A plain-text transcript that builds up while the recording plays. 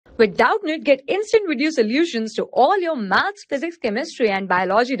With Doubtnut, get instant video solutions to all your maths, physics, chemistry, and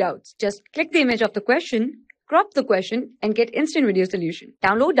biology doubts. Just click the image of the question, crop the question, and get instant video solution.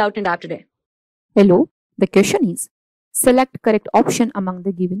 Download Doubtnut app today. Hello, the question is, select correct option among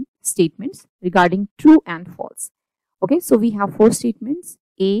the given statements regarding true and false. Okay, so we have four statements,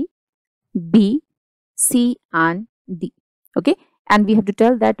 A, B, C, and D. Okay, and we have to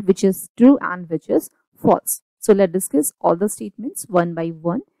tell that which is true and which is false. So let's discuss all the statements one by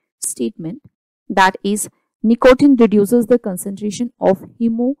one. Statement that is, nicotine reduces the concentration of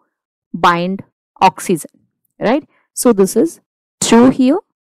haembound oxygen, right? So this is true here,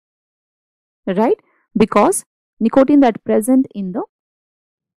 right? Because nicotine that present in the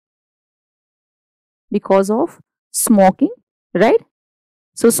because of smoking, right?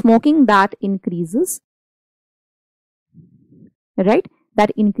 So smoking that increases, right? That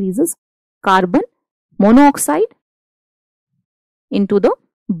increases carbon monoxide into the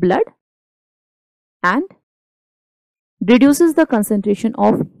blood and reduces the concentration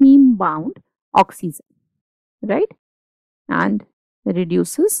of haembound oxygen, right? And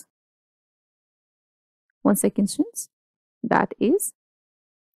reduces, one second students, that is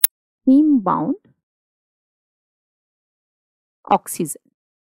haembound oxygen,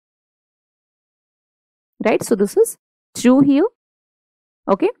 right? So this is true here.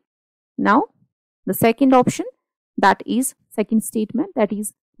 Okay, now the second option, that is second statement, that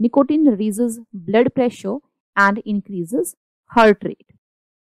is nicotine raises blood pressure and increases heart rate.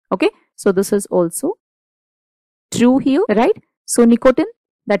 Okay, so this is also true here, right? So nicotine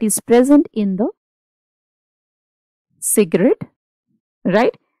that is present in the cigarette,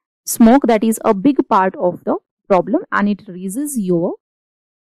 right? Smoke that is a big part of the problem, and it raises your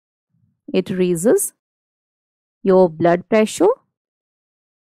blood pressure,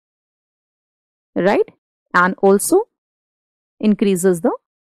 right? And also increases the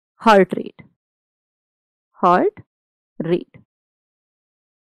heart rate,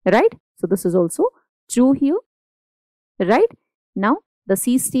 right? So this is also true here, right? Now the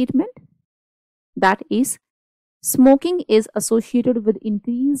C statement, that is smoking is associated with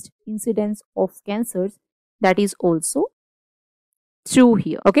increased incidence of cancers, that is also true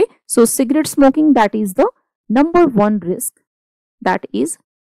here. Okay, so cigarette smoking, that is the number one risk, that is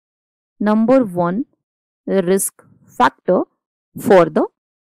number one risk factor for the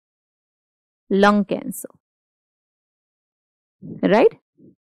lung cancer, right?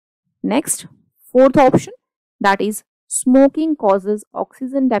 Next, fourth option, that is smoking causes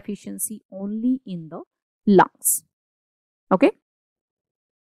oxygen deficiency only in the lungs. Okay,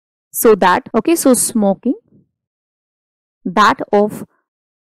 so smoking that of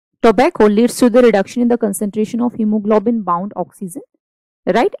tobacco leads to the reduction in the concentration of hemoglobin bound oxygen,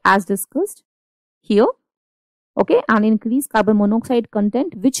 right, as discussed here. Okay, and increased carbon monoxide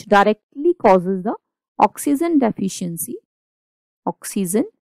content, which directly causes the oxygen deficiency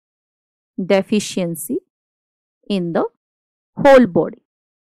in the whole body,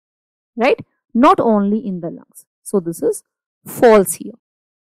 right? Not only in the lungs. So this is false here,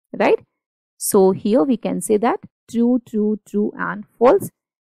 right? So here we can say that true, true, true, and false.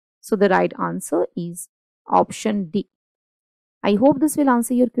 So the right answer is option D. I hope this will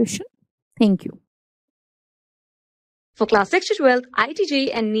answer your question. Thank you. For class 6 to 12, IIT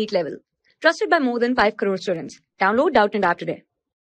JEE and NEET level. Trusted by more than 5 crore students. Download Doubtnut app today.